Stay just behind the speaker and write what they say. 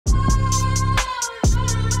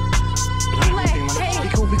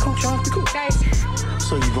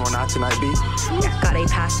So you going out tonight, B? Yeah, got a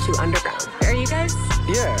pass to underground. Are you guys?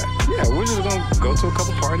 Yeah, we're just gonna go to a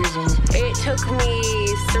couple parties and... It took me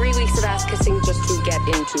 3 weeks of ass kissing just to get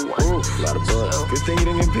into one. Oof, a lot of blood. So. Good thing you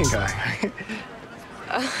didn't get pink eye.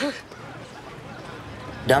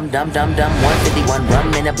 Dum dum dum dum 151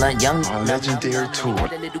 rum in a blunt young. On legendary tour.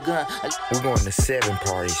 We're going to 7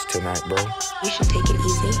 parties tonight, bro. You should take it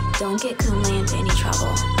easy. Don't get Kunle into any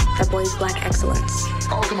trouble. That boy's black excellence.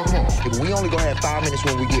 Oh, come on. If we only gonna have 5 minutes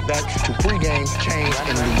when we get back to pregame, change,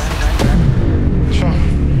 and leave. Sean,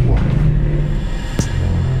 what?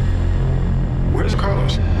 Where's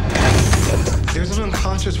Carlos? There's an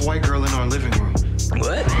unconscious white girl in our living room.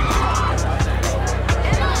 What?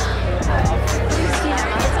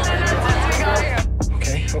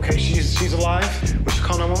 Okay, she's alive. We should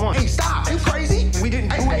call 911. Hey, stop! You crazy? We didn't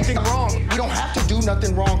do anything wrong. We don't have to do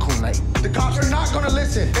nothing wrong, Kunle. The cops are not gonna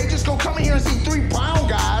listen. They just gonna come in here and see 3 brown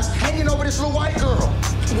guys hanging over this little white girl.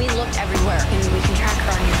 We looked everywhere, and we can track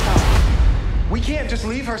her on your phone. We can't just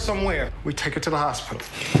leave her somewhere. We take her to the hospital.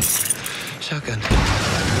 Chacon.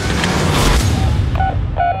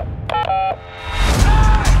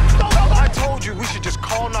 I told you we should just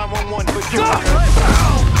call 911, but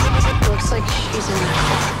Looks like she's in the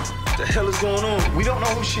car. What the hell is going on? We don't know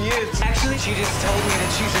who she is. Actually, she just told me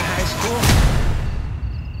that she's in high school.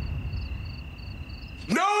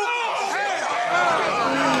 No!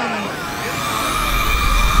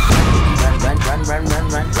 Run,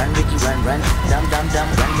 Ricky, run, dum dum dum,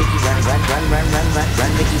 run, Ricky, run,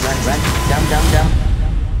 Ricky, run, dum dum dum.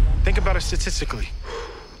 Think about it statistically.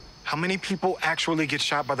 How many people actually get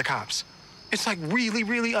shot by the cops? It's like really,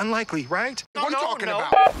 really unlikely, right? What are you talking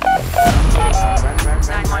about?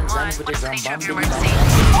 Run, with the drum, bum,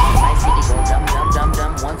 dum, dum,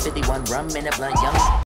 dum, 151 rum in a blunt young.